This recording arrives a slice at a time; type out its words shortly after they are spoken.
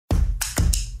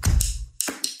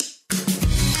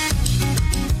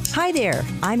Hi there,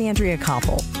 I'm Andrea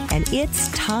Koppel, and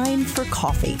it's time for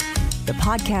coffee, the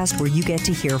podcast where you get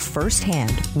to hear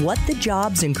firsthand what the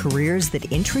jobs and careers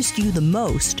that interest you the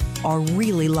most are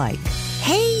really like.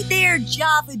 Hey there,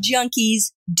 Java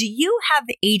junkies. Do you have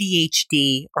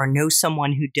ADHD or know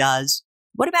someone who does?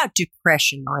 What about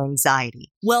depression or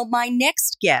anxiety? Well, my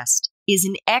next guest is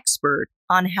an expert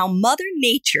on how Mother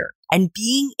Nature and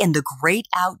being in the great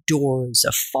outdoors,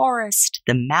 a forest,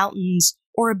 the mountains,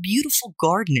 or a beautiful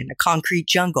garden in a concrete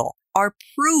jungle are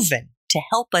proven to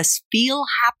help us feel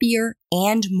happier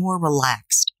and more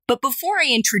relaxed. But before I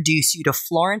introduce you to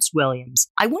Florence Williams,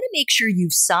 I want to make sure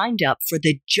you've signed up for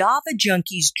the Java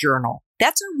Junkies Journal.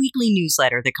 That's our weekly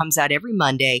newsletter that comes out every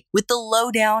Monday with the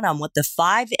lowdown on what the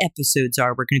 5 episodes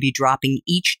are we're going to be dropping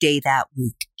each day that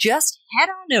week. Just head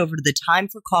on over to the Time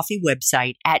for Coffee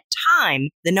website at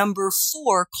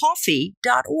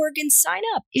time4coffee.org and sign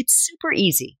up. It's super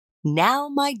easy. Now,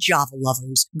 my Java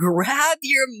lovers, grab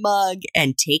your mug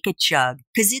and take a chug,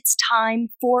 because it's time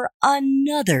for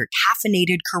another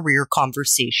caffeinated career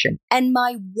conversation. And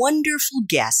my wonderful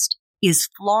guest is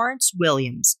Florence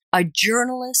Williams, a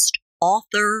journalist,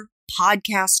 author,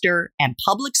 podcaster, and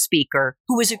public speaker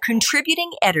who is a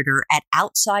contributing editor at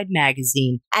Outside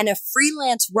Magazine and a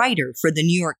freelance writer for the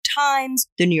New York Times,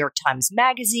 the New York Times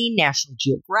Magazine, National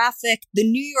Geographic, the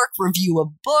New York Review of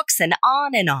Books, and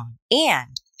on and on.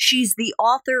 And she's the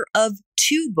author of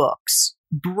 2 books,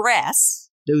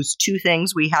 Breasts, those 2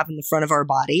 things we have in the front of our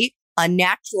body, A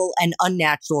Natural and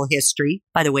Unnatural History.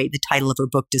 By the way, the title of her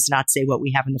book does not say what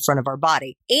we have in the front of our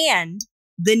body. And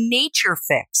The Nature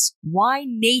Fix, Why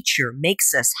Nature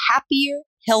Makes Us Happier,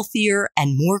 Healthier,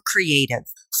 and More Creative.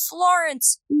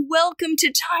 Florence, welcome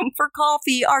to Time for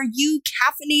Coffee. Are you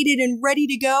caffeinated and ready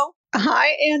to go?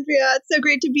 Hi, Andrea. It's so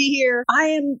great to be here. I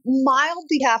am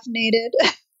mildly caffeinated.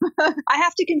 I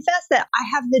have to confess that I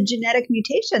have the genetic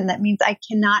mutation that means I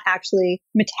cannot actually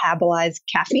metabolize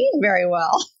caffeine very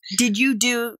well. Did you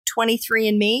do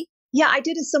 23andMe? Yeah, I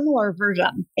did a similar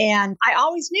version. And I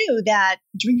always knew that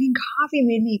drinking coffee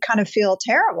made me kind of feel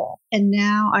terrible. And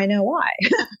now I know why.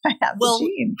 I have the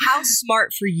gene. How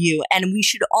smart for you. And we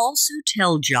should also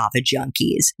tell Java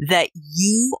junkies that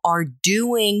you are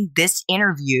doing this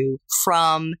interview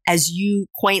from, as you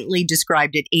quaintly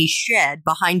described it, a shed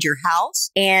behind your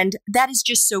house. And that is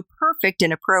just so perfect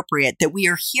and appropriate that we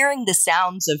are hearing the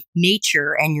sounds of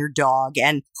nature and your dog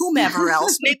and whomever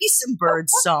else, maybe some bird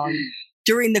song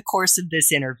during the course of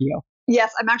this interview.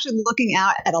 Yes, I'm actually looking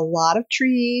out at a lot of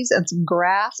trees and some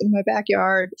grass in my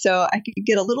backyard, so I can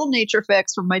get a little nature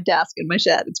fix from my desk in my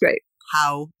shed. It's great.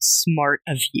 How smart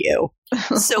of you.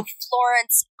 So,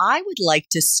 Florence, I would like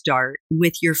to start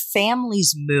with your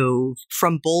family's move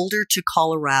from Boulder,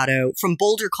 Colorado,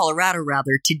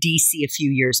 to DC a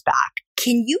few years back.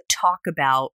 Can you talk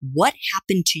about what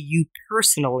happened to you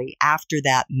personally after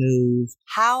that move?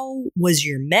 How was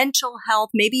your mental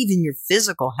health, maybe even your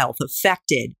physical health,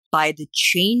 affected by the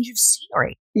change of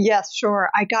scenery? Yes, sure.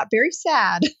 I got very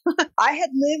sad. I had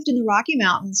lived in the Rocky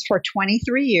Mountains for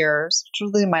 23 years,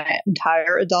 truly my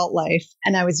entire adult life.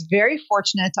 And I was very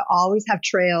fortunate to always have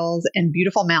trails and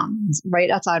beautiful mountains right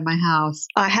outside my house.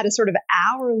 I had a sort of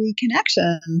hourly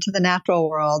connection to the natural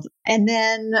world. And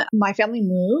then my family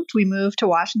moved. We moved to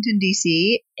Washington,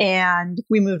 D.C., and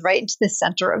we moved right into the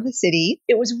center of the city.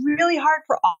 It was really hard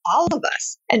for all of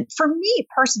us. And for me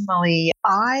personally,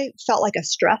 I felt like a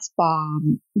stress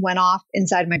bomb went off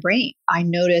inside my brain. I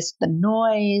noticed the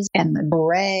noise and the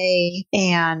gray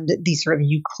and the sort of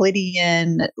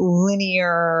Euclidean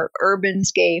linear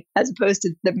urbanscape as opposed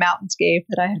to the mountainscape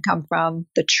that I had come from,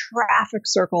 the traffic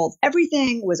circles.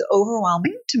 Everything was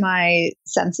overwhelming to my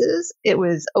senses. It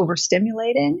was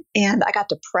overstimulating, and I got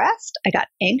depressed. I got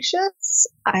anxious.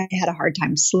 I had a hard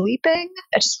time sleeping.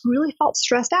 I just really felt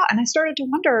stressed out. And I started to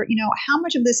wonder, how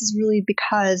much of this is really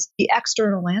because the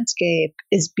external landscape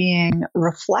is being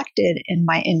reflected in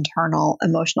my internal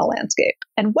emotional landscape.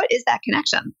 And what is that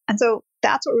connection? And so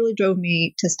that's what really drove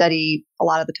me to study a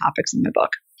lot of the topics in my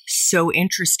book. So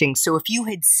interesting. So if you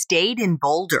had stayed in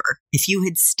Boulder, if you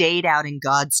had stayed out in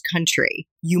God's country,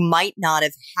 you might not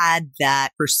have had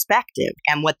that perspective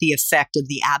and what the effect of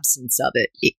the absence of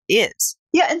it is.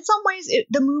 Yeah, in some ways,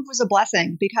 the move was a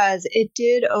blessing because it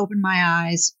did open my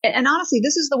eyes. And honestly,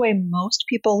 this is the way most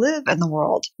people live in the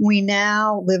world. We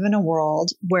now live in a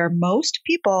world where most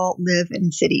people live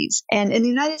in cities. And in the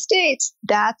United States,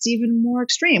 that's even more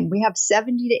extreme. We have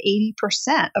 70 to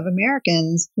 80% of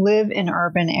Americans live in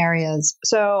urban areas.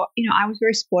 So, I was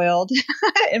very spoiled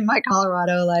in my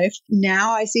Colorado life.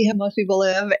 Now I see how most people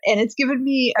live, and it's given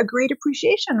me a great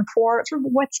appreciation for sort of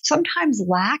what's sometimes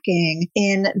lacking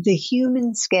in the human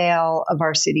human scale of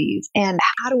our cities? And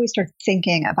how do we start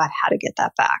thinking about how to get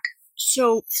that back?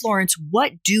 So, Florence,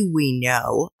 what do we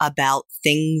know about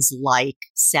things like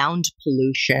sound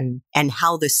pollution and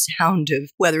how the sound of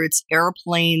whether it's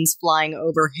airplanes flying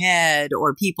overhead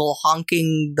or people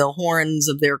honking the horns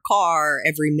of their car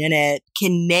every minute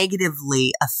can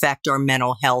negatively affect our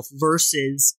mental health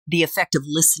versus the effect of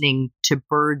listening to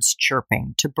birds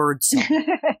chirping, to bird song?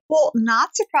 Well, not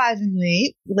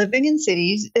surprisingly, living in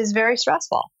cities is very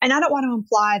stressful. And I don't want to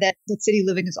imply that city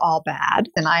living is all bad.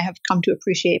 And I have come to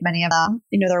appreciate many of them.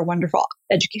 There are wonderful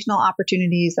educational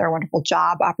opportunities. There are wonderful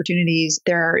job opportunities.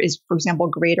 There is, for example,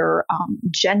 greater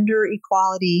gender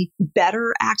equality,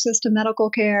 better access to medical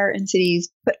care in cities.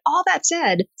 But all that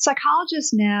said,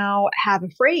 psychologists now have a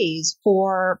phrase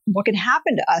for what can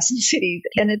happen to us in cities,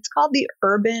 and it's called the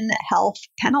urban health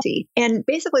penalty. And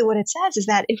basically what it says is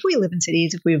that if we live in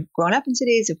cities, if we've grown up in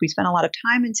cities, if we spend a lot of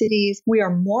time in cities, we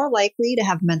are more likely to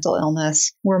have mental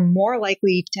illness. We're more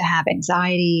likely to have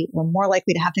anxiety. We're more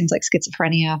likely to have things like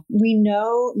schizophrenia. We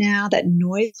know now that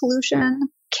noise pollution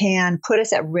can put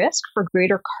us at risk for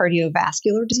greater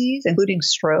cardiovascular disease, including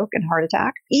stroke and heart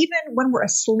attack. Even when we're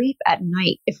asleep at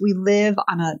night, if we live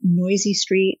on a noisy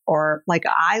street or like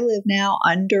I live now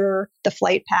under the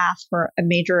flight path for a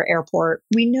major airport,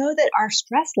 we know that our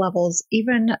stress levels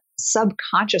even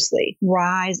subconsciously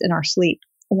rise in our sleep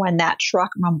when that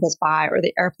truck rumbles by or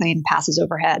the airplane passes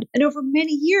overhead. And over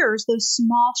many years, those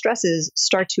small stresses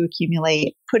start to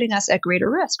accumulate, putting us at greater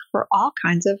risk for all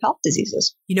kinds of health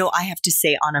diseases. I have to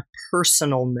say on a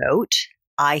personal note,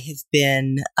 I have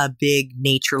been a big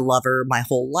nature lover my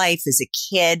whole life. As a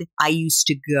kid, I used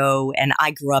to go, and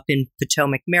I grew up in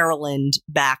Potomac, Maryland,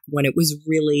 back when it was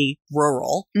really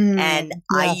rural. And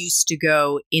I used to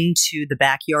go into the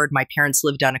backyard. My parents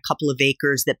lived on a couple of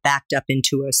acres that backed up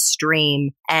into a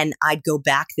stream. And I'd go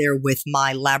back there with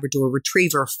my Labrador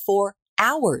Retriever for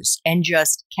hours and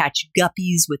just catch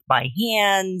guppies with my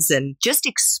hands and just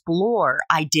explore.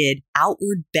 I did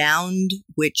Outward Bound,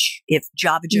 which if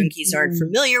Java junkies aren't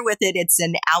familiar with it, it's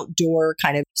an outdoor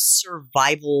kind of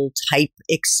survival type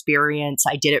experience.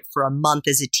 I did it for a month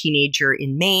as a teenager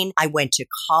in Maine. I went to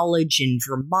college in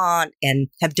Vermont and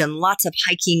have done lots of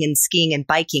hiking and skiing and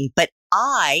biking, but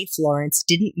I, Florence,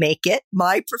 didn't make it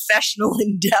my professional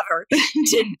endeavor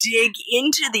to dig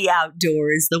into the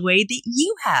outdoors the way that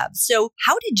you have. So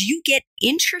how did you get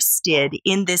interested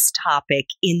in this topic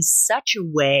in such a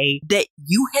way that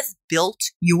you have built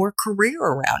your career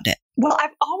around it? Well,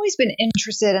 I've always been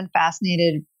interested and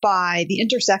fascinated by the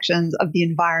intersections of the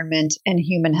environment and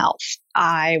human health.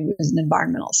 I was an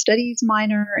environmental studies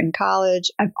minor in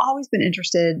college. I've always been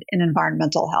interested in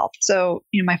environmental health. So,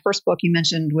 my first book you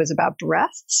mentioned was about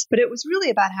breasts, but it was really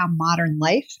about how modern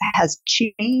life has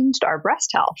changed our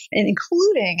breast health, and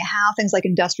including how things like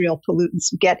industrial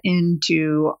pollutants get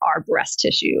into our breast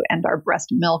tissue and our breast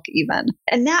milk even.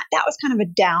 And that was kind of a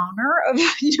downer of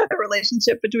the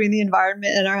relationship between the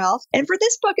environment and our health. And for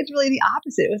this book, it's really the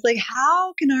opposite. It was like,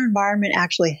 how can our environment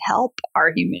actually help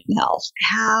our human health?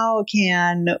 How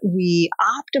can we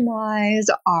optimize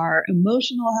our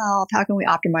emotional health? How can we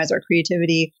optimize our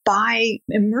creativity by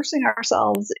immersing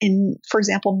ourselves in, for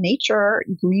example, nature,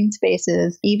 green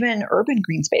spaces, even urban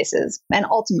green spaces, and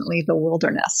ultimately the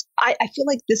wilderness? I feel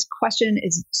like this question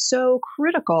is so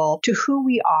critical to who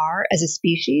we are as a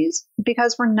species,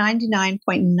 because for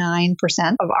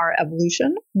 99.9% of our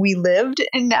evolution, we lived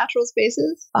in natural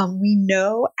spaces. We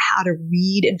know how to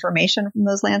read information from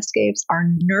those landscapes. Our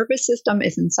nervous system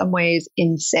is in some ways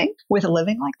in sync with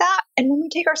living like that. And when we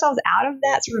take ourselves out of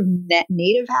that sort of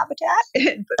native habitat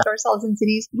and put ourselves in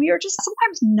cities, we are just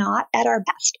sometimes not at our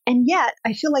best. And yet,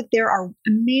 I feel like there are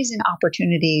amazing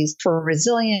opportunities for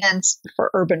resilience,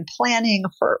 for urban planning,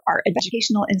 for our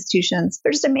educational institutions.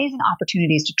 There's just amazing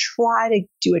opportunities to try to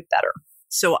do it better.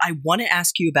 So I want to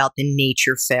ask you about the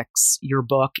Nature Fix, your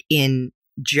book, in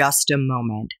just a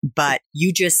moment. But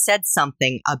you just said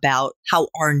something about how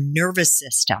our nervous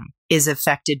system is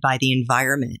affected by the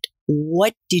environment.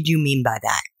 What did you mean by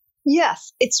that?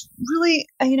 Yes, it's really,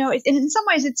 in some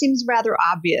ways it seems rather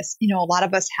obvious. A lot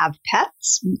of us have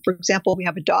pets. For example, we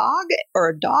have a dog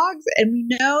or dogs, and we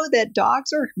know that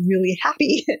dogs are really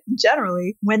happy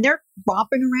generally when they're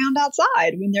romping around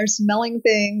outside, when they're smelling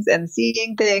things and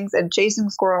seeing things and chasing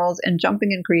squirrels and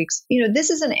jumping in creeks. This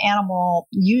is an animal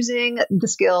using the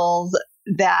skills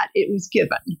that it was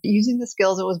given, using the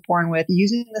skills it was born with,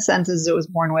 using the senses it was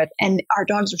born with. And our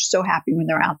dogs are so happy when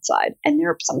they're outside. And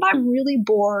they're sometimes really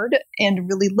bored and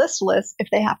really listless if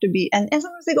they have to be, and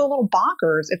sometimes they go a little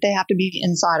bonkers if they have to be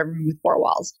inside a room with four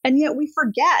walls. And yet we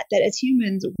forget that as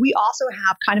humans, we also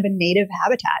have kind of a native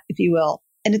habitat, if you will.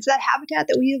 And it's that habitat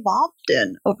that we evolved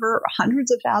in over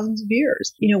hundreds of thousands of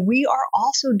years. We are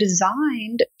also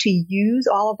designed to use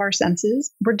all of our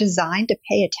senses. We're designed to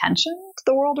pay attention to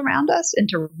the world around us and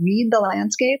to read the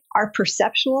landscape. Our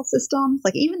perceptual systems,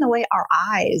 like even the way our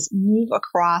eyes move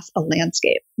across a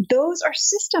landscape, those are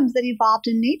systems that evolved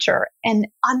in nature. And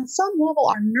on some level,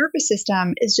 our nervous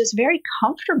system is just very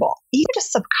comfortable, even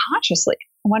just subconsciously.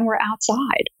 When we're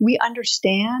outside, we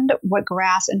understand what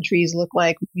grass and trees look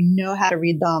like. We know how to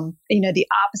read them. The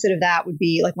opposite of that would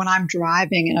be like when I'm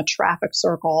driving in a traffic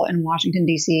circle in Washington,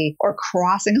 D.C., or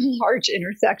crossing a large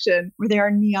intersection where there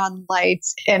are neon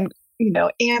lights and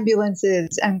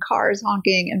ambulances and cars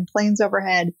honking and planes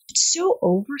overhead. It's so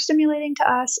overstimulating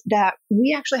to us that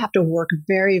we actually have to work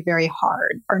very, very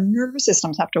hard. Our nervous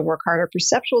systems have to work hard. Our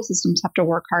perceptual systems have to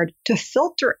work hard to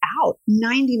filter out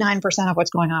 99% of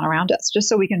what's going on around us, just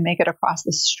so we can make it across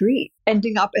the street,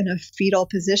 ending up in a fetal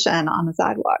position on the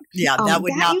sidewalk. Yeah, that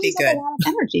would not be good. A lot of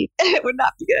energy. It would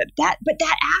not be good. But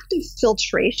that act of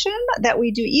filtration that we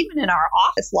do, even in our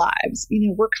office lives,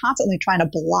 we're constantly trying to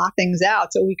block things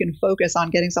out so we can focus on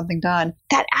getting something done.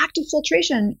 That act of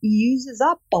filtration uses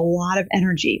up a lot of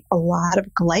energy, a lot of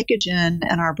glycogen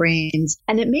in our brains,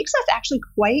 and it makes us actually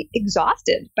quite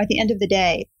exhausted by the end of the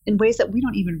day in ways that we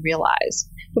don't even realize.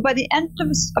 But by the end of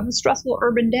a stressful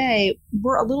urban day,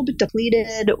 we're a little bit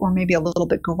depleted, or maybe a little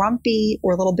bit grumpy,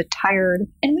 or a little bit tired,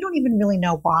 and we don't even really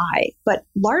know why. But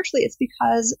largely it's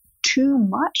because too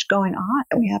much going on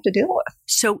that we have to deal with.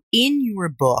 So in your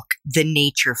book, The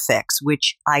Nature Fix,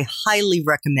 which I highly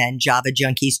recommend Java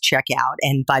Junkies check out,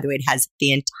 and by the way, it has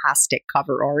fantastic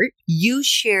cover art, you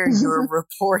share your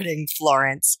reporting,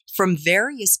 Florence, from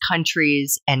various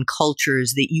countries and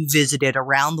cultures that you visited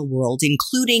around the world,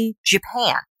 including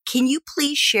Japan. Can you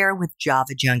please share with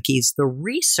Java Junkies the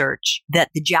research that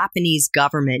the Japanese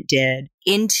government did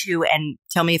into, and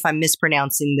tell me if I'm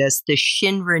mispronouncing this, the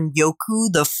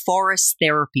Shinrin-yoku, the forest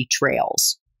therapy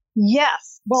trails?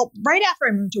 Yes. Well, right after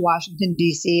I moved to Washington,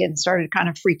 D.C. and started kind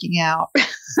of freaking out,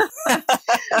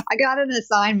 I got an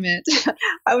assignment.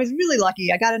 I was really lucky.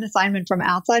 I got an assignment from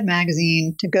Outside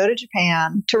Magazine to go to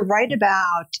Japan to write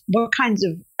about what kinds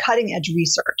of cutting edge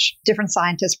research different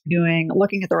scientists were doing,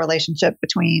 looking at the relationship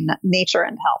between nature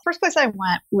and health. First place I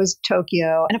went was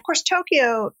Tokyo. And of course,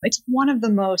 Tokyo, it's one of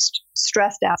the most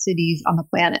stressed out cities on the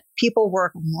planet. People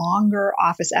work longer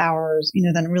office hours,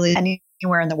 than really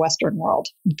anywhere in the Western world.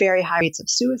 Very high rates of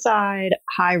suicide,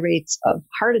 high rates of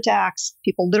heart attacks.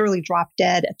 People literally drop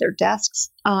dead at their desks.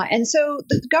 And so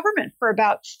the government for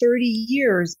about 30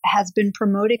 years has been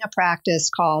promoting a practice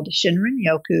called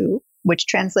Shinrin-yoku, which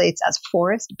translates as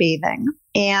forest bathing.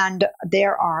 And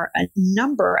there are a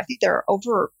number, I think there are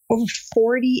over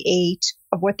 48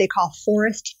 of what they call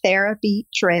forest therapy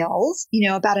trails,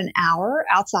 about an hour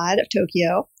outside of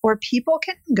Tokyo, where people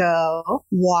can go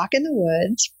walk in the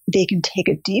woods. They can take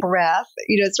a deep breath,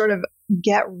 sort of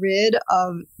get rid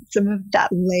of some of that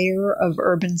layer of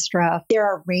urban stress. There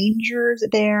are rangers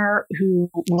there who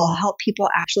will help people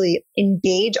actually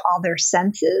engage all their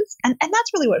senses. And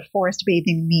that's really what forest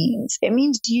bathing means. It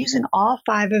means using all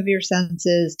 5 of your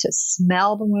senses to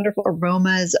smell the wonderful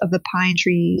aromas of the pine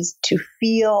trees, to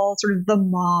feel sort of the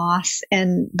moss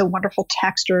and the wonderful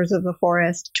textures of the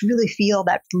forest, to really feel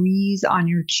that breeze on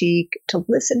your cheek, to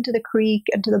listen to the creek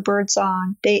and to the bird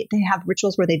song. They have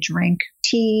rituals where they drink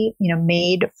tea,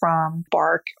 made from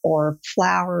bark or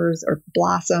flowers or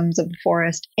blossoms of the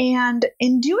forest. And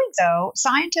in doing so,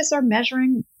 scientists are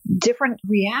measuring different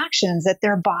reactions that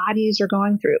their bodies are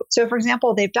going through. So, for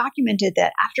example, they've documented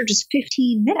that after just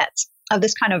 15 minutes of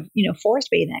this kind of, forest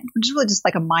bathing, which is really just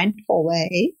like a mindful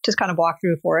way to kind of walk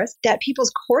through a forest, that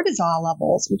people's cortisol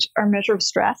levels, which are a measure of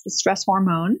stress, the stress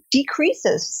hormone,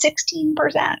 decreases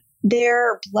 16%.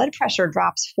 Their blood pressure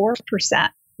drops 4%.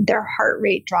 Their heart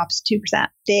rate drops 2%.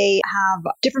 They have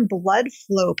different blood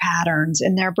flow patterns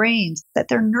in their brains, that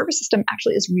their nervous system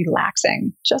actually is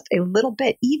relaxing just a little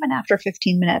bit, even after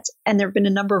 15 minutes. And there have been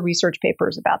a number of research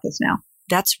papers about this now.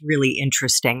 That's really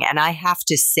interesting. And I have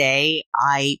to say,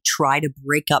 I try to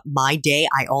break up my day.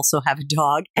 I also have a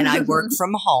dog and I work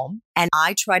from home, and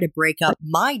I try to break up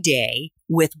my day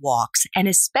with walks. And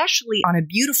especially on a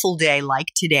beautiful day like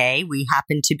today, we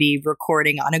happen to be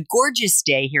recording on a gorgeous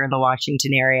day here in the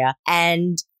Washington area.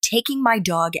 And taking my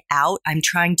dog out, I'm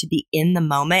trying to be in the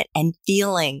moment and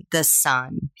feeling the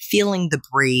sun, feeling the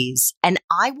breeze. And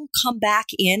I will come back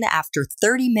in after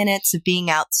 30 minutes of being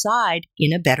outside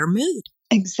in a better mood.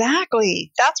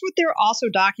 Exactly. That's what they're also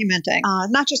documenting,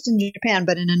 not just in Japan,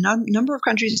 but in a number of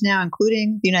countries now,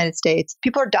 including the United States.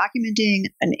 People are documenting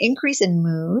an increase in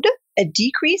mood, a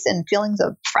decrease in feelings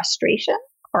of frustration,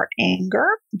 or anger.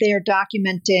 They're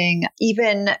documenting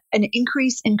even an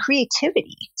increase in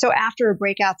creativity. So after a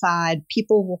break outside,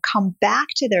 people will come back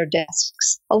to their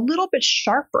desks a little bit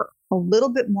sharper, a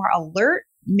little bit more alert.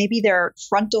 Maybe their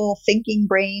frontal thinking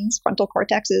brains, frontal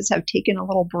cortexes have taken a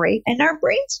little break. And our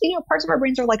brains, parts of our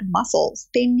brains are like muscles.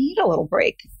 They need a little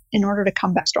break in order to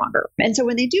come back stronger. And so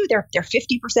when they do, they're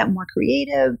 50% more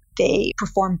creative. They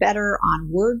perform better on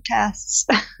word tests.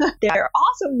 They're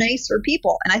also nicer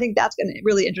people. And I think that's been a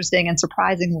really interesting and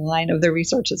surprising line of the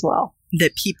research as well.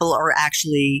 That people are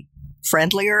actually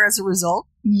friendlier as a result?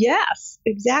 Yes,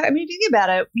 exactly. I mean, if you think about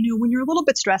it, when you're a little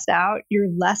bit stressed out, you're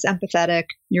less empathetic,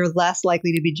 you're less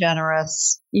likely to be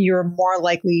generous, you're more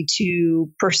likely to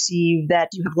perceive that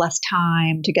you have less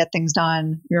time to get things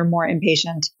done, you're more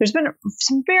impatient. There's been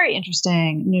some very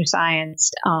interesting new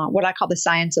science, what I call the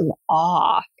science of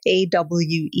awe,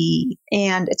 AWE.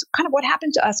 And it's kind of what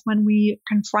happened to us when we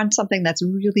confront something that's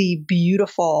really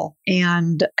beautiful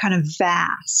and kind of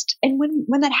vast. And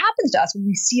when that happens to us, when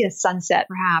we see a sunset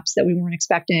perhaps that we weren't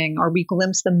expecting, or we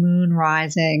glimpse the moon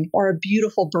rising, or a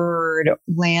beautiful bird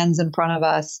lands in front of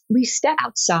us, we step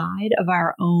outside of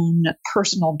our own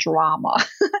personal drama.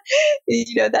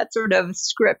 That sort of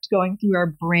script going through our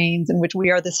brains in which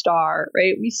we are the star,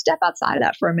 right? We step outside of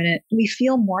that for a minute. We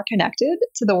feel more connected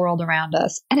to the world around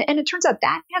us. And it turns out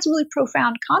that has really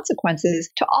profound consequences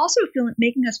to also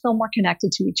making us feel more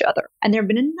connected to each other. And there have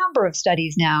been a number of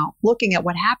studies now looking at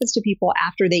what happens to people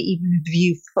after they even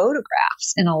view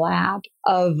photographs in a lab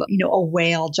of, a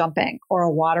whale jumping or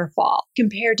a waterfall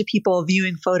compared to people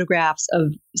viewing photographs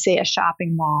of, say, a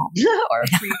shopping mall or a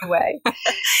freeway.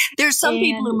 There's some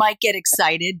people who might get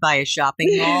excited by a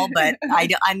shopping mall, but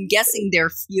I'm guessing they're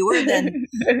fewer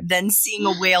than seeing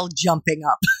a whale jumping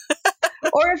up.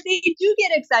 Or if they do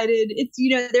get excited, it's,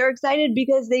 they're excited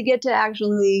because they get to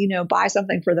actually, buy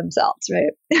something for themselves,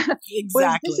 right? Exactly.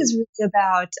 Whereas this is really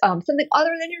about something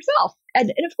other than yourself. And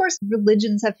of course,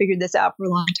 religions have figured this out for a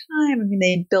long time. I mean,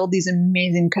 they build these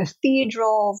amazing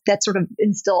cathedrals that sort of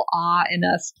instill awe in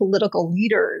us. Political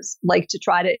leaders like to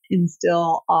try to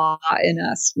instill awe in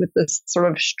us with this sort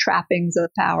of trappings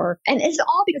of power. And it's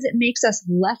all because it makes us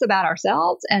less about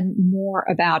ourselves and more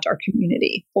about our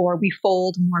community. Or we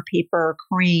fold more paper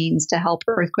cranes to help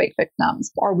earthquake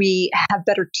victims. Or we have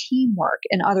better teamwork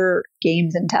in other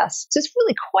games and tests. So it's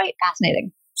really quite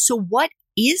fascinating. So what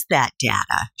is that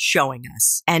data showing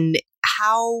us, and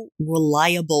how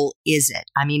reliable is it?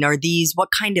 I mean, what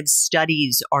kind of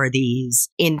studies are these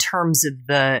in terms of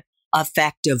the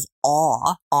effect of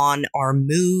awe on our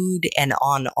mood and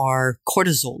on our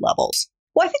cortisol levels?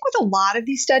 Well, I think with a lot of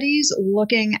these studies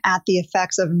looking at the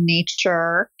effects of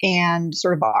nature and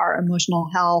sort of our emotional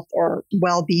health or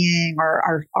well-being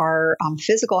or our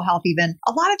physical health even,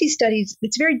 a lot of these studies,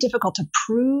 it's very difficult to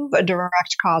prove a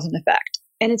direct cause and effect.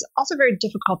 And it's also very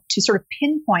difficult to sort of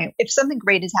pinpoint if something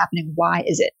great is happening, why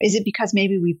is it? Is it because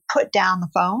maybe we've put down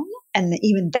the phone and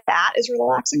even that is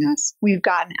relaxing us? We've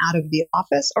gotten out of the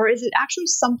office? Or is it actually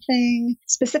something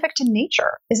specific to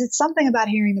nature? Is it something about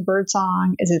hearing the bird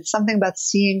song? Is it something about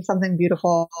seeing something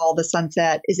beautiful, the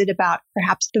sunset? Is it about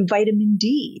perhaps the vitamin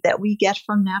D that we get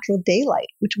from natural daylight,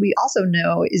 which we also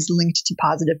know is linked to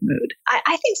positive mood?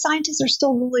 I think scientists are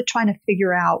still really trying to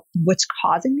figure out what's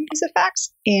causing these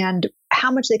effects and how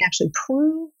much they can actually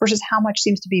prove versus how much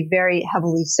seems to be very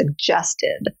heavily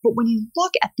suggested. But when you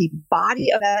look at the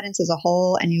body of evidence as a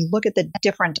whole, and you look at the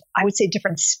different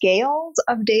scales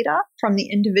of data from the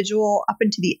individual up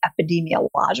into the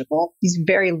epidemiological, these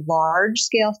very large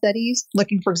scale studies,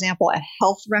 looking, for example, at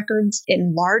health records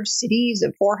in large cities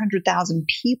of 400,000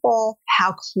 people,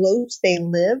 how close they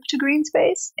live to green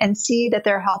space, and see that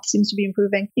their health seems to be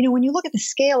improving. When you look at the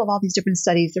scale of all these different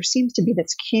studies, there seems to be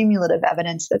this cumulative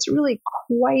evidence that's really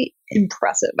quite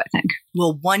impressive, I think.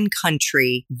 Well, one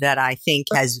country that I think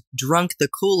has drunk the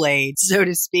Kool-Aid, so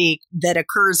to speak, that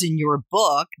occurs in your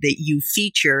book that you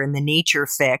feature in the Nature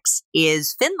Fix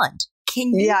is Finland.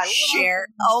 Can you share?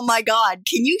 Oh my God.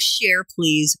 Can you share,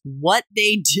 please, what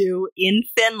they do in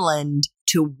Finland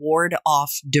to ward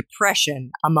off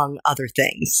depression, among other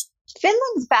things? Finland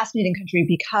is a fascinating country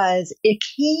because it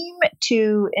came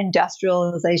to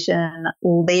industrialization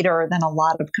later than a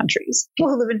lot of countries.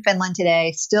 People who live in Finland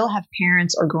today still have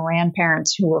parents or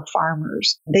grandparents who were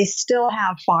farmers. They still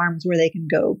have farms where they can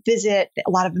go visit.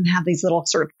 A lot of them have these little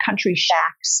sort of country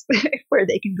shacks where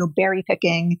they can go berry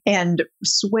picking and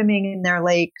swimming in their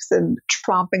lakes and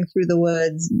tromping through the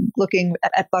woods, looking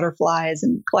at butterflies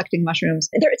and collecting mushrooms.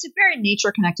 It's a very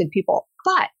nature-connected people.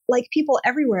 But like people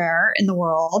everywhere in the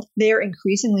world, they're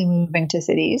increasingly moving to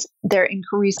cities. They're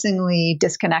increasingly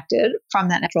disconnected from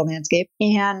that natural landscape.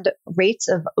 And rates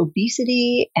of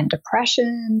obesity and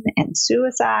depression and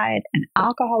suicide and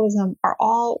alcoholism are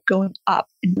all going up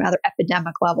in rather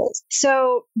epidemic levels.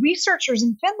 So researchers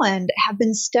in Finland have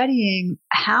been studying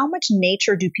how much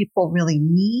nature do people really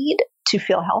need to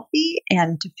feel healthy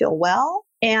and to feel well.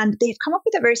 And they've come up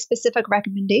with a very specific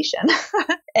recommendation.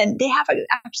 And they have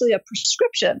actually a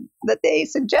prescription that they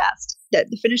suggest that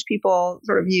the Finnish people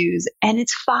sort of use. And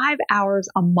it's 5 hours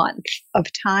a month of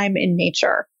time in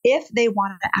nature if they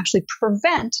want to actually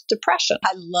prevent depression.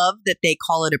 I love that they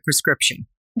call it a prescription.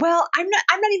 Well, I'm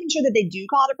not even sure that they do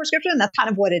call it a prescription. That's kind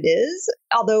of what it is.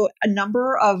 Although a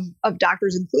number of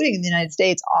doctors, including in the United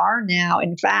States, are now,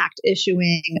 in fact,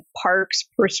 issuing parks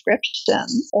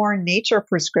prescriptions or nature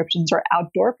prescriptions or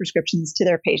outdoor prescriptions to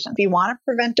their patients. If you want to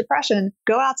prevent depression,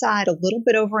 go outside a little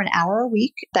bit over an hour a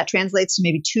week. That translates to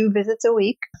maybe 2 visits a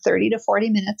week, 30 to 40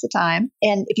 minutes a time.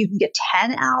 And if you can get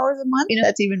 10 hours a month,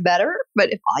 that's even better.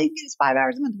 But if all you get is 5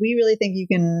 hours a month, we really think you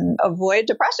can avoid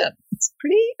depression. It's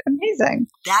pretty amazing.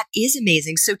 That is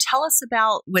amazing. So tell us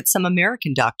about what some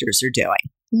American doctors are doing.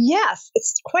 Yes,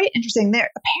 it's quite interesting. There are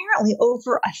apparently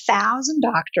over 1,000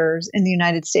 doctors in the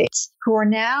United States who are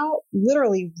now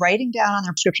literally writing down on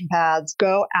their prescription pads,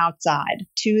 go outside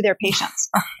to their patients.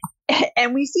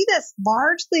 And we see this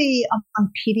largely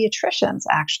among pediatricians,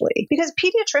 actually, because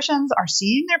pediatricians are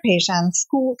seeing their patients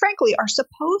who, frankly, are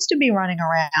supposed to be running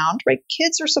around, right?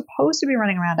 Kids are supposed to be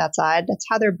running around outside. That's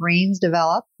how their brains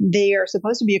develop. They are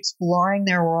supposed to be exploring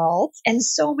their world. And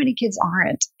so many kids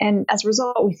aren't. And as a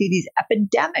result, we see these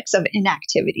epidemics of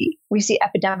inactivity. We see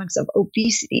epidemics of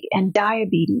obesity and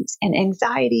diabetes and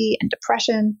anxiety and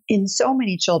depression in so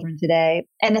many children today.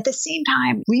 And at the same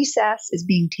time, recess is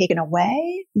being taken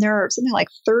away. There are something like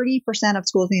 30% of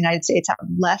schools in the United States have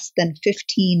less than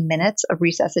 15 minutes of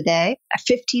recess a day.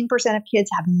 15% of kids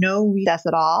have no recess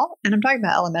at all. And I'm talking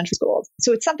about elementary schools.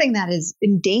 So it's something that is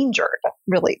endangered,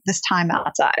 really, this time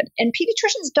outside. And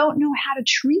pediatricians don't know how to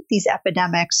treat these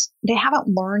epidemics. They haven't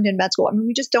learned in med school. I mean,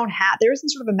 we just don't have, there isn't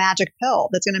sort of a magic pill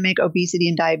that's going to make obesity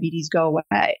and diabetes go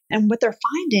away. And what they're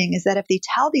finding is that if they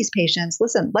tell these patients,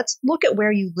 listen, let's look at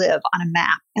where you live on a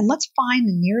map and let's find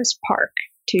the nearest park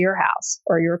to your house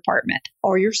or your apartment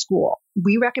or your school.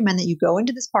 We recommend that you go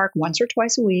into this park once or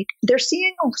twice a week. They're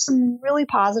seeing some really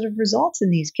positive results in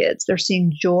these kids. They're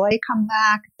seeing joy come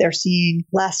back. They're seeing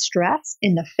less stress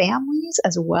in the families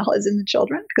as well as in the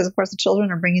children, because of course the children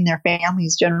are bringing their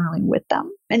families generally with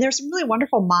them. And there's some really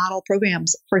wonderful model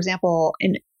programs, for example,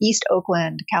 in East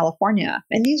Oakland, California.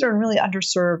 And these are really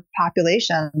underserved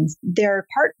populations. There are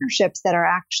partnerships that are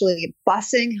actually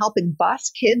helping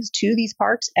bus kids to these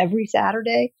parks every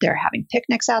Saturday. They're having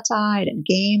picnics outside and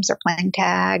games. They're playing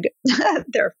tag.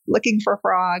 They're looking for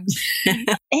frogs.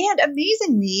 And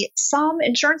amazingly, some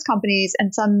insurance companies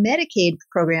and some Medicaid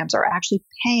programs are actually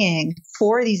paying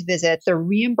for these visits. They're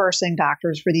reimbursing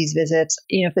doctors for these visits,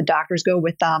 if the doctors go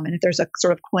with them and if there's a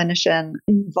sort of clinician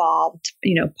involved,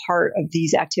 part of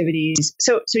these activities.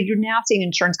 So you're now seeing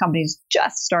insurance companies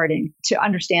just starting to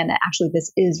understand that actually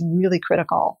this is really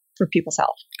critical for people's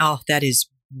health. Oh, that is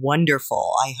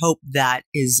wonderful. I hope that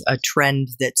is a trend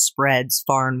that spreads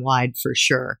far and wide for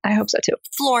sure. I hope so too.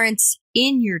 Florence,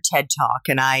 in your TED Talk,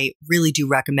 and I really do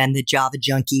recommend that Java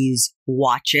Junkies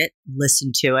watch it,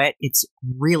 listen to it. It's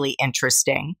really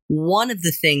interesting. One of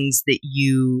the things that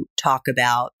you talk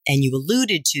about, and you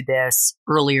alluded to this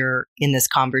earlier in this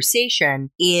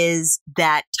conversation, is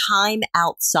that time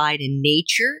outside in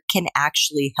nature can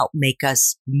actually help make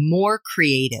us more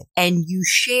creative. And you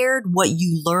shared what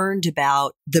you learned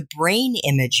about the brain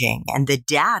imaging and the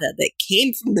data that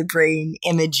came from the brain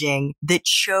imaging that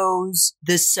shows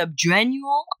the subgenual,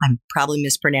 I'm probably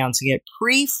mispronouncing it,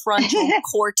 prefrontal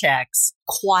cortex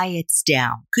quiets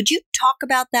down. Could you talk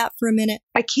about that for a minute?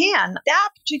 I can. That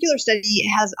particular study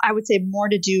has, I would say, more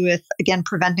to do with, again,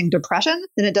 preventing depression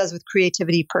than it does with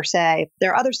creativity per se.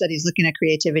 There are other studies looking at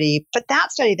creativity, but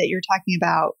that study that you're talking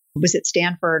about was at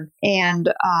Stanford,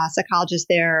 and psychologist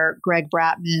there, Greg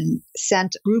Bratman,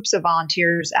 sent groups of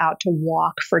volunteers out to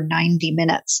walk for 90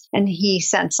 minutes. And he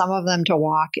sent some of them to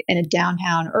walk in a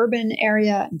downtown urban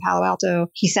area in Palo Alto.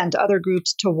 He sent other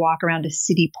groups to walk around a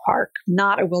city park,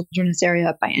 not a wilderness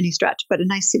area by any stretch, but a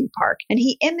nice city park. And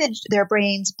he imaged their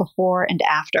brains before and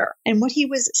after. And what he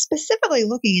was specifically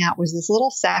looking at was this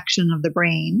little section of the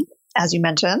brain as you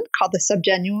mentioned, called the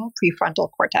subgenual prefrontal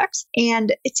cortex.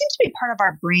 And it seems to be part of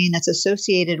our brain that's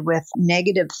associated with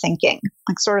negative thinking,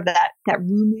 like sort of that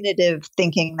ruminative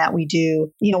thinking that we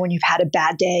do, when you've had a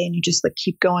bad day and you just like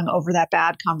keep going over that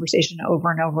bad conversation over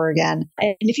and over again.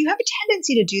 And if you have a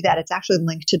tendency to do that, it's actually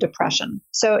linked to depression.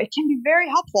 So it can be very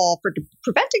helpful for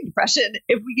preventing depression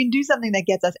if we can do something that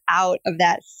gets us out of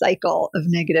that cycle of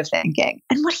negative thinking.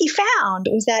 And what he found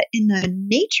was that in the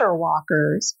nature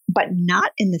walkers, but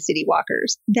not in the city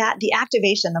walkers, that the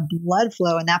activation, the blood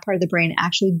flow in that part of the brain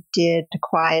actually did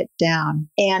quiet down.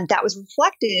 And that was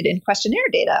reflected in questionnaire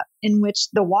data in which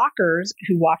the walkers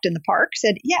who walked in the park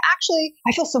said, yeah, actually,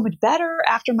 I feel so much better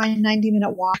after my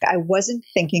 90-minute walk. I wasn't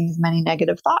thinking as many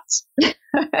negative thoughts.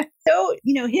 So,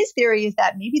 his theory is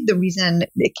that maybe the reason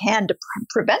it can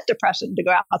prevent depression to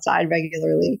go outside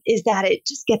regularly is that it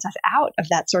just gets us out of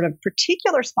that sort of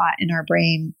particular spot in our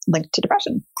brain linked to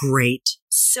depression. Great.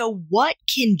 So what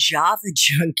can Java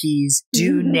junkies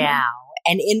do now?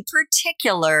 And in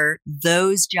particular,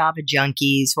 those Java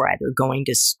junkies who are either going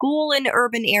to school in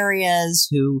urban areas,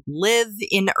 who live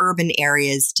in urban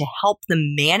areas, to help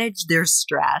them manage their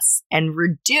stress and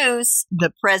reduce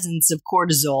the presence of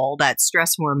cortisol, that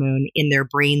stress hormone, in their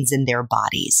brains and their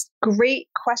bodies. Great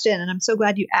question. And I'm so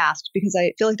glad you asked, because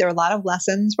I feel like there are a lot of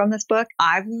lessons from this book.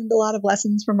 I've learned a lot of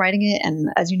lessons from writing it. And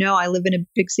as you know, I live in a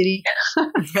big city.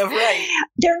 Right.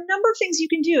 There are a number of things you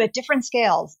can do at different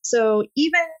scales. So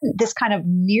even this kind of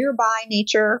nearby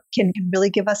nature can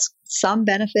really give us some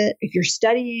benefit. If you're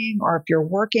studying or if you're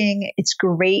working, it's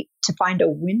great to find a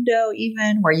window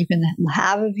even where you can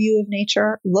have a view of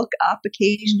nature. Look up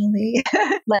occasionally.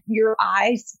 Let your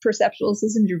eyes, perceptual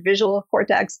systems, your visual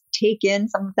cortex take in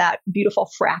some of that beautiful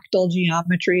fractal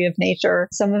geometry of nature,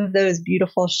 some of those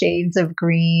beautiful shades of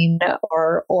green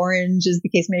or orange, as the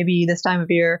case may be this time of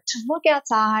year. To look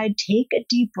outside, take a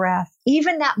deep breath.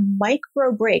 Even that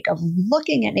micro break of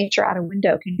looking at nature out a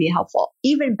window can be helpful.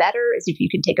 Even better is if you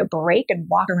can take a break and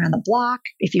walk around the block,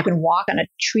 if you can walk on a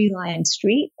tree-lined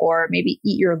street, or maybe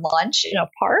eat your lunch in a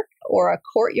park or a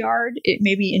courtyard, it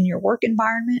may be in your work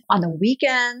environment. On the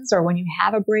weekends or when you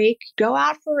have a break, go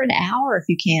out for an hour if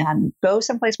you can. Go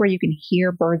someplace where you can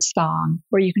hear birdsong,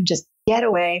 where you can just get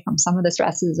away from some of the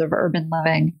stresses of urban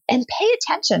living, and pay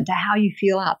attention to how you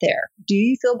feel out there. Do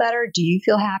you feel better? Do you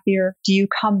feel happier? Do you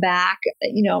come back,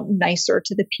 nicer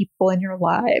to the people in your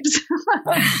lives?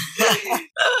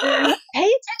 Pay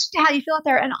attention to how you feel out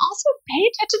there, and also pay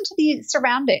attention to the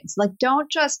surroundings. Like,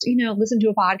 don't just, listen to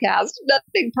a podcast.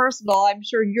 Nothing personal. I'm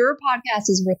sure your podcast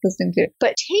is worth listening to, but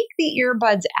take the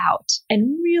earbuds out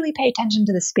and really pay attention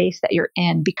to the space that you're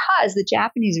in, because the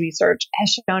Japanese research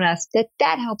has shown us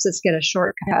that helps us get a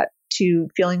shortcut to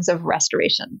feelings of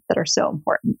restoration that are so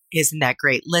important. Isn't that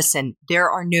great? Listen, there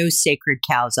are no sacred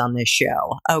cows on this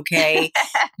show, okay?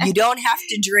 You don't have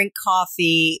to drink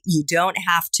coffee. You don't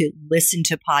have to listen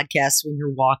to podcasts when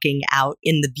you're walking out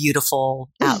in the beautiful,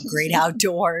 great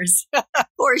outdoors.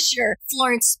 For sure.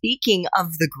 Florence, speaking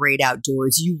of the great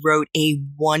outdoors, you wrote a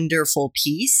wonderful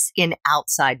piece in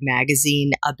Outside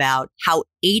Magazine about how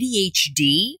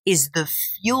ADHD is the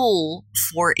fuel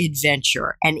for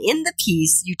adventure. And in the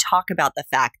piece, you talk about the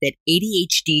fact that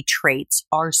ADHD traits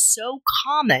are so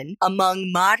common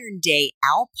among modern day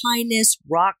alpinists,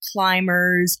 rock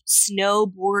climbers,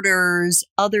 snowboarders,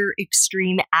 other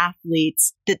extreme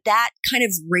athletes, that kind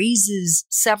of raises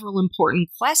several important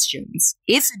questions.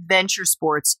 If adventure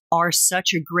sports are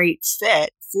such a great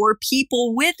fit for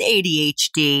people with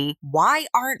ADHD, why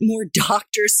aren't more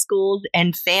doctor schools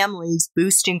and families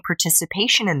boosting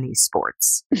participation in these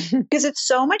sports? Because it's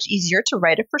so much easier to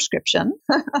write a prescription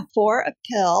for a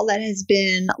pill that has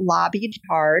been lobbied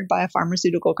hard by a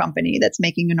pharmaceutical company that's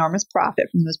making enormous profit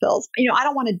from those pills. I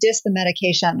don't want to diss the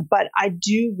medication, but I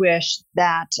do wish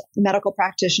that medical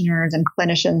practitioners and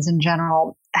clinicians in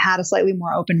general had a slightly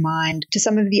more open mind to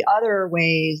some of the other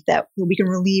ways that we can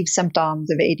relieve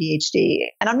symptoms of ADHD.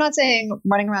 And I'm not saying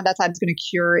running around outside is going to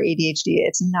cure ADHD.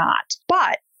 It's not.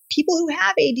 But people who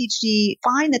have ADHD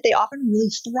find that they often really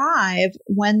thrive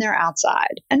when they're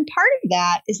outside. And part of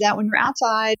that is that when you're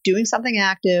outside doing something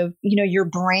active, your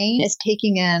brain is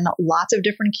taking in lots of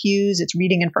different cues. It's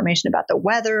reading information about the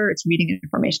weather. It's reading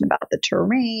information about the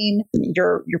terrain.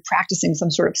 You're practicing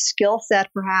some sort of skill set,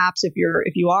 perhaps, if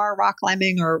you are rock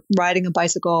climbing or riding a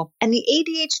bicycle. And the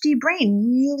ADHD brain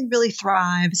really, really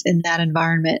thrives in that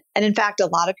environment. And in fact, a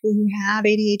lot of people who have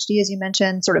ADHD, as you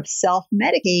mentioned, sort of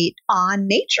self-medicate on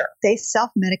nature. They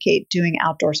self-medicate doing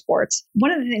outdoor sports.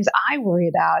 One of the things I worry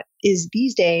about is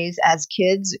these days, as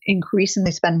kids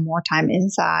increasingly spend more time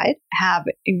inside, have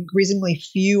increasingly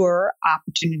fewer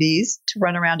opportunities to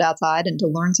run around outside and to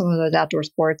learn some of those outdoor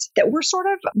sports, that we're sort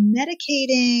of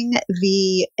medicating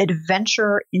the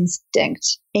adventure instinct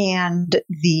and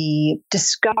the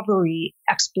discovery,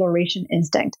 exploration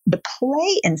instinct, the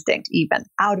play instinct even,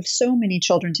 out of so many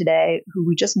children today who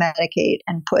we just medicate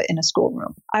and put in a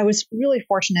schoolroom. I was really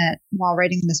fortunate while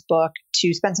writing this book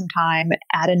to spend some time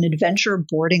at an adventure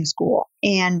boarding school.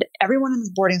 And everyone in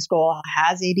this boarding school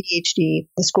has ADHD.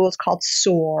 The school is called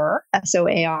SOAR,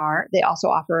 SOAR. They also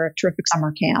offer a terrific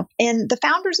summer camp. And the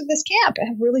founders of this camp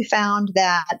have really found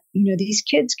that, these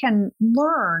kids can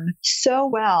learn so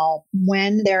well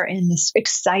when they're in this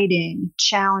exciting,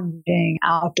 challenging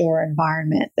outdoor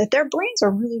environment that their brains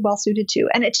are really well suited to.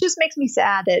 And it just makes me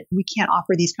sad that we can't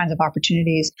offer these kinds of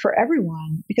opportunities for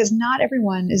everyone, because not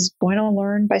everyone is going to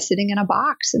learn by sitting in a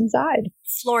box inside.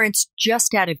 Florence,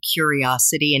 just out of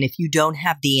curiosity, and if you don't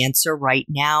have the answer right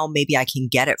now, maybe I can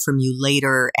get it from you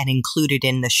later and include it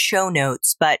in the show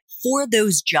notes. But for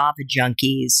those Java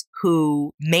junkies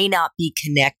who may not be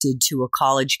connected to a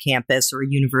college campus or a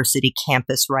university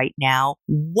campus right now,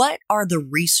 what are the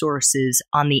resources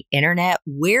on the internet?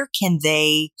 Where can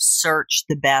they search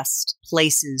the best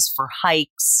places for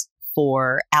hikes,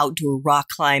 for outdoor rock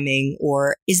climbing?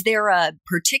 Or is there a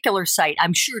particular site?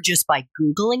 I'm sure just by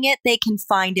Googling it, they can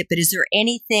find it. But is there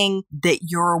anything that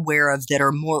you're aware of that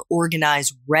are more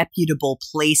organized, reputable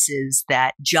places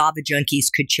that Java junkies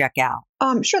could check out?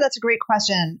 Sure, that's a great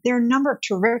question. There are a number of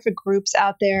terrific groups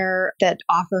out there that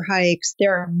offer hikes.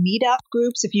 There are meetup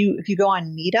groups. If you go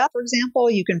on Meetup, for example,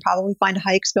 you can probably find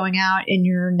hikes going out in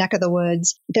your neck of the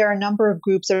woods. There are a number of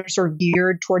groups that are sort of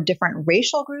geared toward different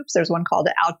racial groups. There's one called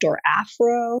Outdoor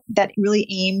Afro that really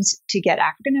aims to get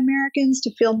African Americans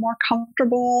to feel more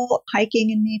comfortable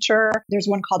hiking in nature. There's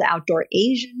one called Outdoor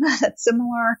Asian that's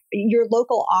similar. Your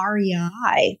local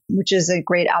REI, which is a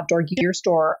great outdoor gear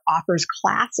store, offers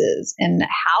classes and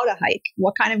how to hike.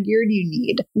 What kind of gear do you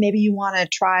need? Maybe you want to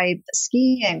try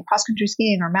skiing, cross-country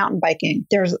skiing, or mountain biking.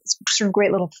 There's sort of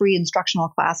great little free instructional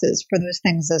classes for those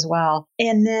things as well.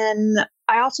 And then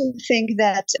I also think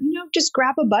that, just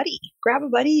grab a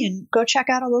buddy and go check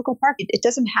out a local park. It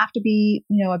doesn't have to be,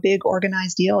 a big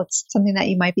organized deal. It's something that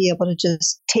you might be able to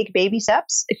just take baby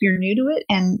steps if you're new to it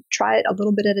and try it a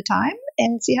little bit at a time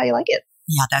and see how you like it.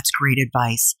 Yeah, that's great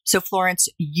advice. So, Florence,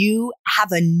 you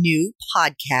have a new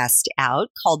podcast out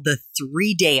called The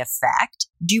 3-Day Effect.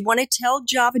 Do you want to tell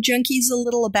Java junkies a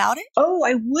little about it? Oh,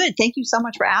 I would. Thank you so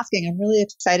much for asking. I'm really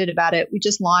excited about it. We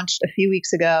just launched a few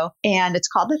weeks ago, and it's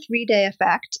called The 3-Day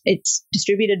Effect. It's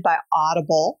distributed by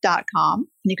audible.com.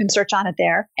 And you can search on it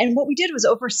there. And what we did was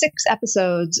over 6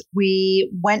 episodes,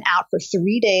 we went out for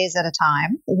 3 days at a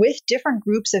time with different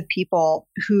groups of people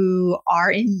who are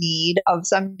in need of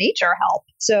some nature help.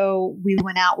 So we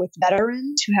went out with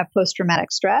veterans who have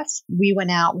post-traumatic stress. We went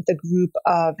out with a group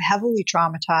of heavily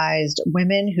traumatized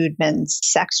women who'd been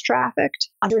sex trafficked.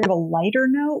 On sort of a lighter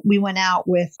note, we went out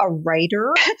with a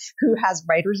writer who has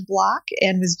writer's block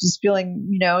and was just feeling,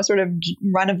 sort of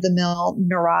run-of-the-mill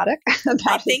neurotic about his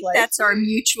life. I think that's our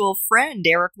mutual friend,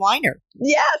 Eric Weiner.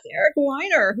 Yes, Eric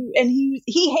Weiner,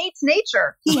 he hates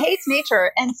nature. He hates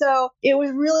nature. And so it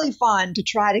was really fun to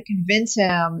try to convince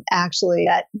him actually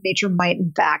that nature might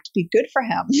in fact be good for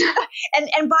him.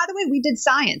 And by the way, we did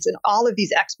science in all of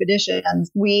these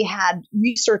expeditions. We had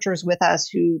researchers with us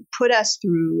who put us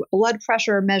through blood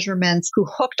pressure measurements, who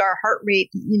hooked our heart rate,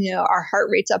 our heart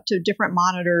rates up to different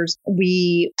monitors.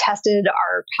 We tested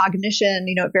our cognition,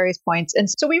 at various points. And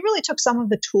so we really took some of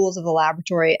the tools of the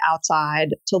laboratory outside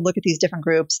to look at these different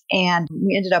groups. And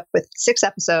we ended up with 6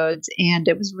 episodes, and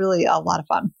it was really a lot of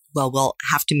fun. Well, we'll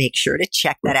have to make sure to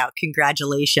check that out.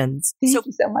 Congratulations. Thank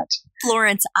you so much.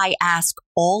 Florence, I ask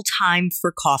all Time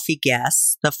for Coffee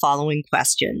guests the following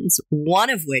questions, one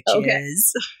of which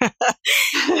is,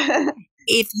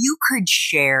 if you could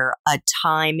share a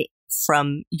time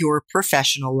from your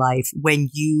professional life when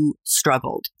you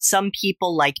struggled. Some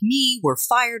people like me were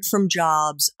fired from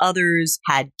jobs. Others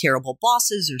had terrible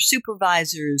bosses or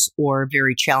supervisors or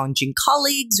very challenging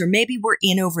colleagues, or maybe were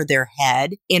in over their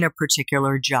head in a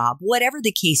particular job. Whatever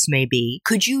the case may be,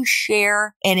 could you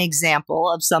share an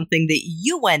example of something that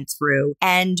you went through,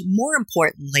 and more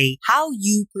importantly, how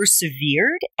you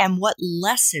persevered and what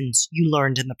lessons you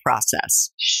learned in the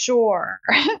process? Sure.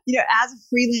 As a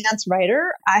freelance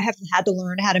writer, I have had to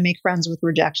learn how to make friends with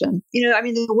rejection.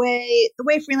 The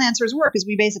way freelancers work is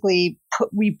we basically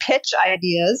we pitch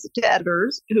ideas to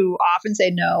editors who often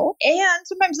say no. And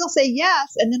sometimes they'll say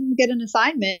yes. And then we'll get an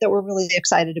assignment that we're really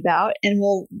excited about. And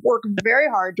we'll work very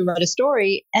hard to write a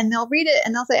story. And they'll read it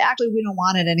and they'll say, actually, we don't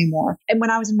want it anymore. And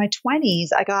when I was in my 20s,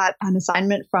 I got an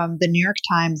assignment from the New York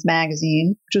Times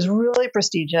Magazine, which was really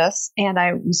prestigious. And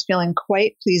I was feeling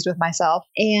quite pleased with myself.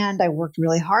 And I worked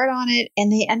really hard on it.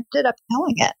 And they ended up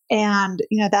killing it. And,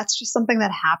 that's just something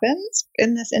that happens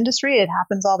in this industry. It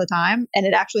happens all the time. And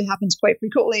it actually happens quite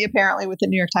frequently, apparently, with the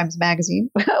New York Times Magazine,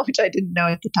 which I didn't know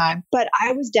at the time. But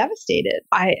I was devastated.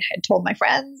 I had told my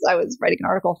friends I was writing an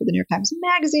article for the New York Times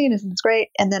Magazine. Isn't this great?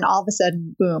 And then all of a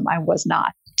sudden, boom, I was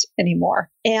not anymore.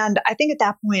 And I think at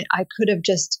that point, I could have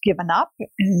just given up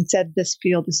and said, this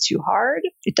field is too hard.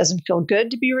 It doesn't feel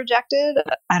good to be rejected.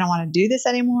 I don't want to do this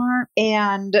anymore.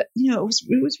 And,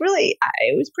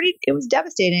 it was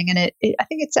devastating. And I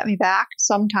think it set me back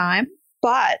some time.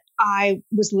 But I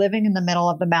was living in the middle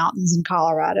of the mountains in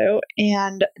Colorado,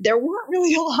 and there weren't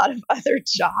really a lot of other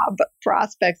job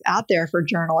prospects out there for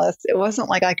journalists. It wasn't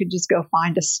like I could just go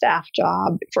find a staff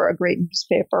job for a great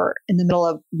newspaper in the middle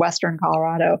of Western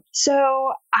Colorado.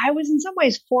 So I was in some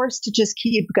ways forced to just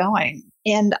keep going.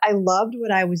 And I loved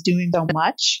what I was doing so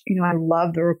much. I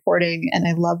loved the reporting and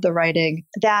I loved the writing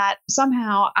that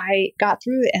somehow I got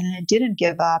through it and I didn't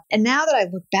give up. And now that I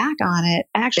look back on it,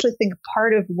 I actually think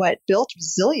part of what built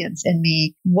resilience in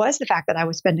me was the fact that I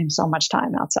was spending so much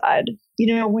time outside.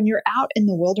 When you're out in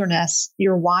the wilderness,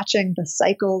 you're watching the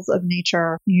cycles of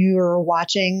nature. You're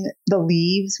watching the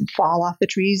leaves fall off the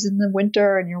trees in the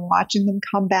winter and you're watching them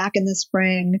come back in the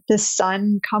spring. The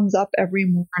sun comes up every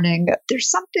morning.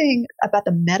 There's something about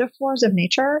the metaphors of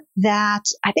nature that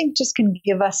I think just can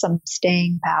give us some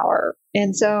staying power.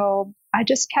 And so I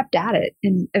just kept at it.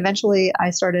 And eventually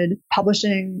I started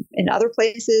publishing in other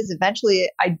places. Eventually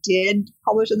I did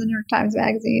publish in the New York Times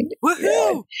Magazine.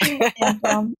 Woohoo!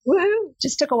 And woohoo!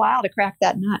 Just took a while to crack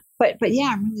that nut. But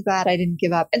yeah, I'm really glad I didn't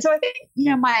give up. And so I think,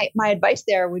 my advice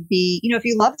there would be, if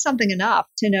you love something enough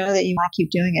to know that you want to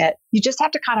keep doing it, you just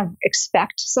have to kind of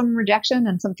expect some rejection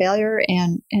and some failure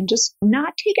and just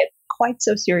not take it quite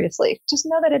so seriously. Just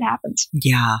know that it happens.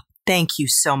 Yeah. Thank you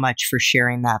so much for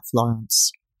sharing that,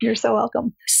 Florence. You're so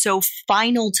welcome. So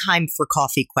final time for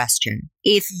coffee question.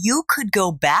 If you could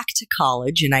go back to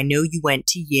college, and I know you went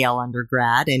to Yale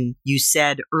undergrad, and you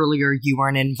said earlier you were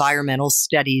an environmental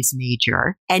studies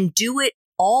major, and do it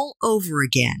all over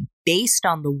again based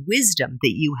on the wisdom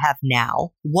that you have now,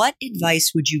 what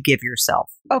advice would you give yourself?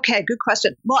 Okay, good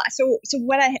question. Well, so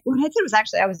what I did was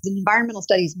actually I was an environmental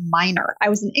studies minor. I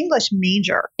was an English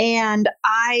major, and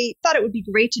I thought it would be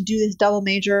great to do this double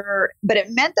major, but it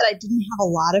meant that I didn't have a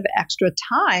lot of extra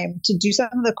time to do some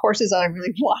of the courses I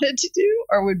really wanted to do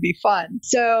or would be fun.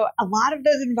 So a lot of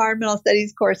those environmental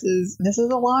studies courses, this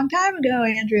is a long time ago,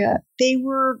 Andrea, they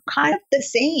were kind of the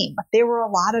same. They were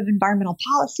a lot of environmental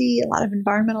policy, a lot of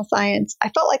environmental science. I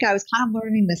felt like I was kind of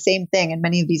learning the same thing in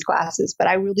many of these classes, but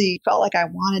I really felt like I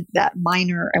wanted that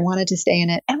minor. I wanted to stay in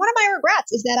it. And one of my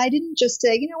regrets is that I didn't just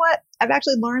say, you know what, I've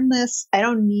actually learned this. I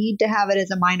don't need to have it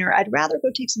as a minor. I'd rather go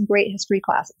take some great history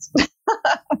classes.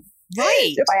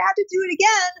 Right. So if I had to do it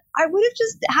again, I would have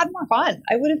just had more fun.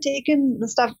 I would have taken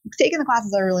the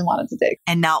classes I really wanted to take.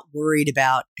 And not worried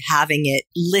about having it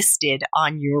listed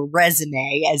on your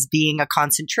resume as being a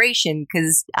concentration.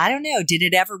 Because I don't know, did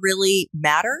it ever really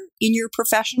matter in your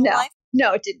professional life?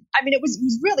 No, it didn't. I mean, it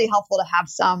was really helpful to have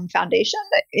some foundation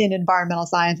in environmental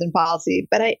science and policy,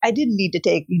 but I didn't need to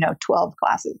take, 12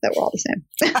 classes that were all the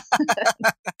same.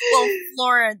 Well,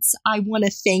 Florence, I want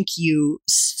to thank you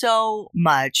so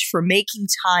much for making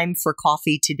time for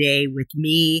coffee today with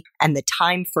me and the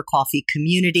Time for Coffee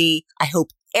community. I hope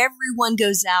everyone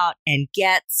goes out and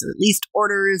gets, or at least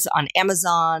orders on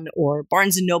Amazon or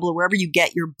Barnes & Noble or wherever you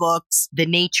get your books, The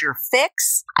Nature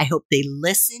Fix. I hope they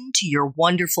listen to your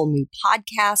wonderful new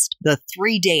podcast, The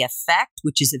 3-Day Effect,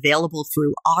 which is available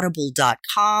through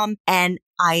audible.com. And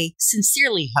I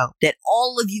sincerely hope that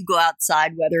all of you go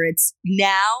outside, whether it's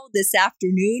now, this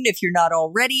afternoon, if you're not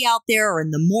already out there, or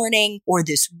in the morning, or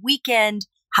this weekend.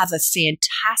 Have a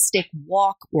fantastic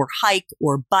walk or hike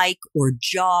or bike or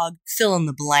jog, fill in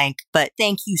the blank. But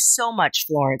thank you so much,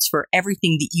 Florence, for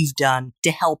everything that you've done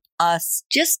to help us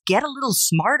just get a little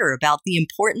smarter about the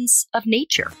importance of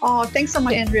nature. Oh, thanks so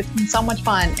much, Andrea. It's been so much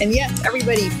fun. And yes,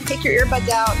 everybody, take your earbuds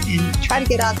out and try to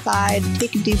get outside,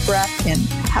 take a deep breath, and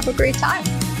have a great time.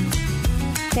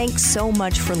 Thanks so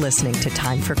much for listening to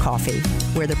Time for Coffee,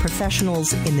 where the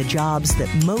professionals in the jobs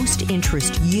that most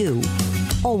interest you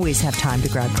always have time to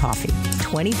grab coffee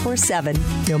 24/7,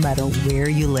 no matter where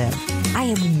you live. I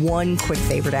have one quick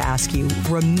favor to ask you.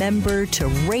 Remember to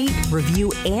rate,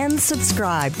 review, and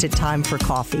subscribe to Time for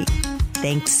Coffee.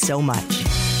 Thanks so much.